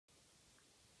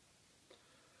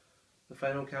The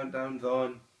final countdown's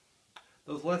on.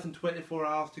 There's less than 24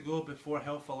 hours to go before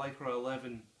Hell for Lycra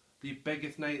XI, the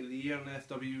biggest night of the year in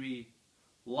SWE,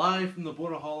 live from the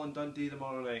Borough Hall in Dundee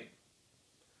tomorrow night.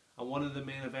 And one of the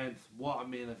main events, what a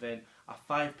main event, a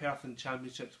 5-person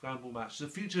championship scramble match. The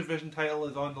Future Division title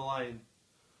is on the line.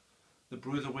 The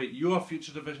Bruiserweight, your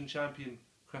Future Division champion,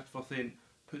 Christopher Saint,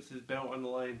 puts his belt on the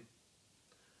line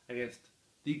against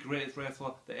the greatest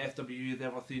wrestler that SWE has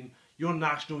ever seen, your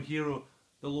national hero,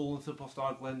 the Lowland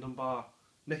superstar Glenn Dunbar,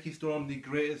 Nikki Storm, the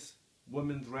greatest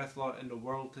women's wrestler in the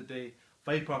world today,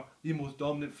 Viper, the most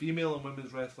dominant female in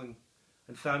women's wrestling,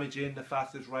 and Sami Zayn, the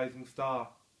fastest rising star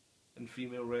in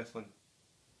female wrestling.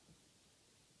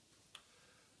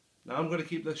 Now I'm going to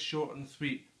keep this short and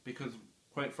sweet because,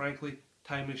 quite frankly,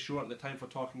 time is short and the time for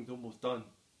talking is almost done.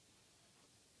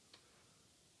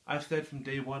 I've said from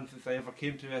day one since I ever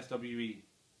came to SWE,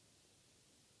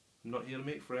 I'm not here to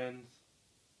make friends.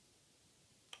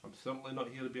 I'm certainly not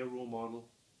here to be a role model.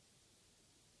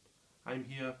 I'm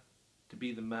here to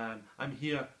be the man. I'm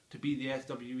here to be the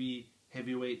SWE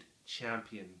heavyweight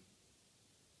champion.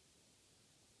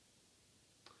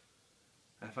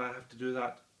 And if I have to do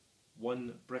that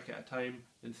one brick at a time,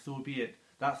 then so be it.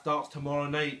 That starts tomorrow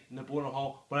night in the Borough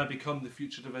Hall when I become the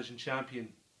Future Division champion.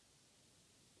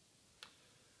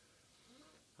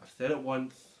 I've said it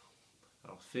once,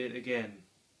 and I'll say it again.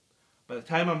 By the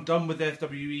time I'm done with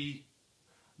SWE,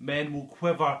 men will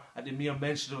quiver at the mere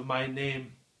mention of my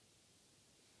name.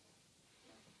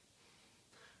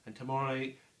 And tomorrow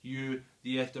night, you,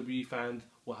 the SWE fans,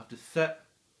 will have to sit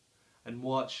and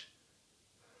watch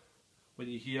when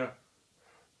you hear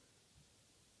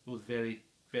those very,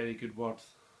 very good words.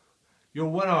 Your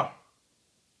winner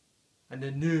and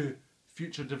the new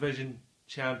Future Division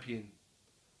champion,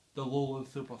 the Lowland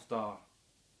superstar,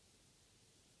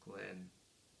 Glenn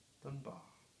Dunbar.